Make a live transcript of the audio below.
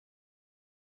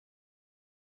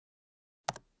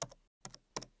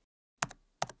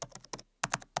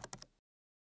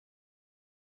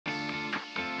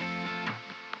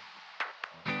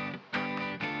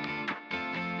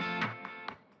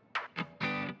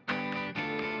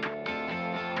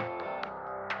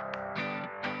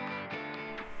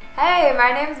Hey,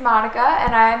 my name's Monica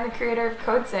and I am the creator of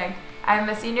CodeSync. I'm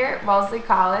a senior at Wellesley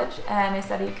College and I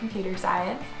study computer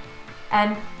science.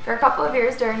 And for a couple of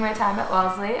years during my time at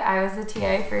Wellesley, I was a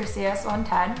TA for CS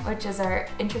 110, which is our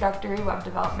introductory web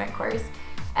development course.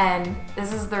 And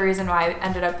this is the reason why I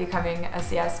ended up becoming a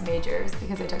CS major, is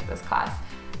because I took this class.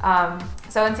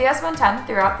 So in CS 110,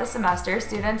 throughout the semester,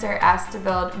 students are asked to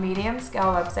build medium-scale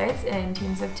websites in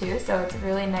teams of 2, so it's a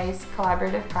really nice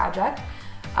collaborative project.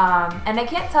 And I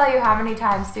can't tell you how many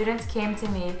times students came to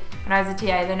me when I was a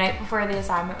TA the night before the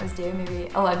assignment was due, maybe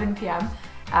 11 p.m.,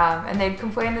 and they'd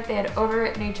complain that they had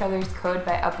overwritten each other's code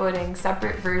by uploading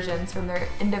separate versions from their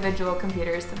individual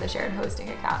computers to the shared hosting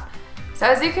account. So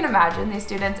as you can imagine, these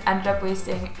students ended up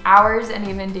wasting hours and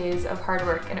even days of hard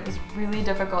work, and it was really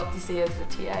difficult to see as a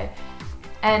TA.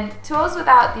 And tools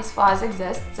without these flaws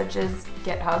exist, such as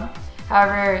GitHub.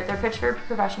 However, they're pitched for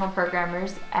professional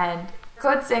programmers, and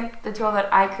CodeSync, the tool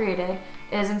that I created,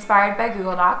 is inspired by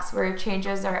Google Docs, where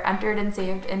changes are entered and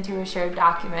saved into a shared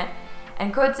document.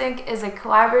 And CodeSync is a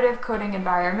collaborative coding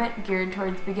environment geared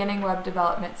towards beginning web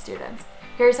development students.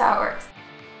 Here's how it works.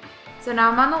 So now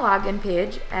I'm on the login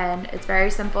page, and it's very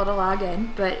simple to log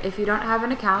in, but if you don't have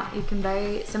an account, you can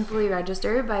very simply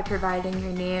register by providing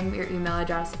your name, your email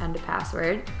address, and a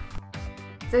password.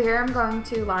 So here I'm going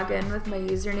to log in with my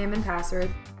username and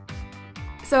password.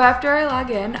 So after I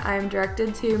log in, I'm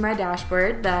directed to my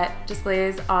dashboard that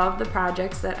displays all of the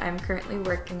projects that I'm currently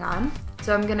working on.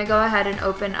 So I'm going to go ahead and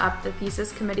open up the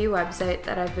thesis committee website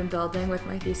that I've been building with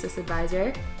my thesis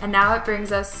advisor. And now it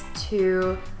brings us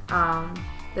to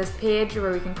this page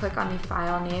where we can click on the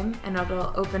file name and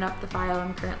it'll open up the file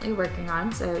I'm currently working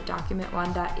on, so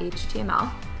document1.html.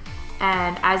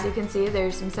 And as you can see,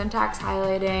 there's some syntax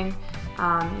highlighting.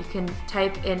 You can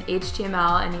type in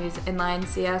HTML and use inline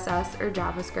CSS or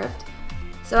JavaScript.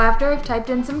 So after I've typed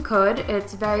in some code,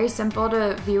 it's very simple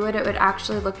to view what it would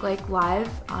actually look like live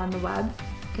on the web.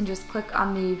 You can just click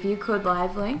on the View Code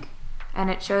Live link and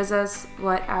it shows us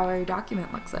what our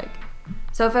document looks like.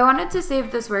 So if I wanted to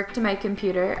save this work to my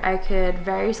computer, I could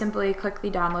very simply click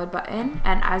the download button,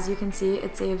 and as you can see,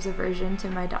 it saves a version to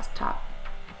my desktop.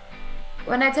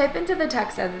 When I type into the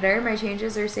text editor, my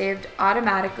changes are saved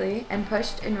automatically and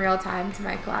pushed in real time to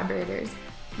my collaborators.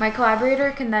 My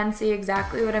collaborator can then see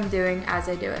exactly what I'm doing as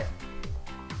I do it.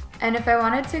 And if I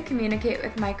wanted to communicate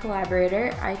with my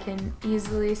collaborator, I can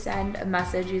easily send a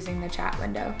message using the chat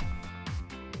window.